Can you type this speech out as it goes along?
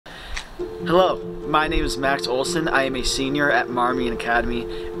Hello, my name is Max Olson. I am a senior at Marmian Academy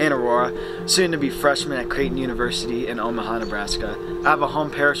in Aurora, soon to be freshman at Creighton University in Omaha, Nebraska. I have a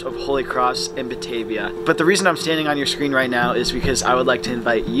home parish of Holy Cross in Batavia. But the reason I'm standing on your screen right now is because I would like to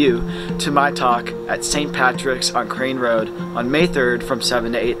invite you to my talk at St. Patrick's on Crane Road on May 3rd from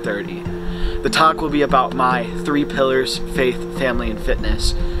 7 to 8:30. The talk will be about my 3 pillars: faith, family, and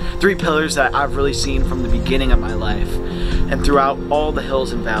fitness. 3 pillars that I've really seen from the beginning of my life and throughout all the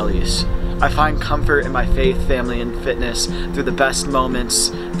hills and valleys. I find comfort in my faith, family, and fitness through the best moments,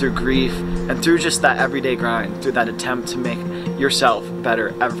 through grief, and through just that everyday grind, through that attempt to make yourself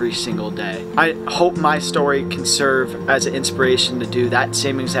better every single day. I hope my story can serve as an inspiration to do that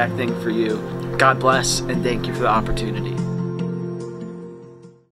same exact thing for you. God bless, and thank you for the opportunity.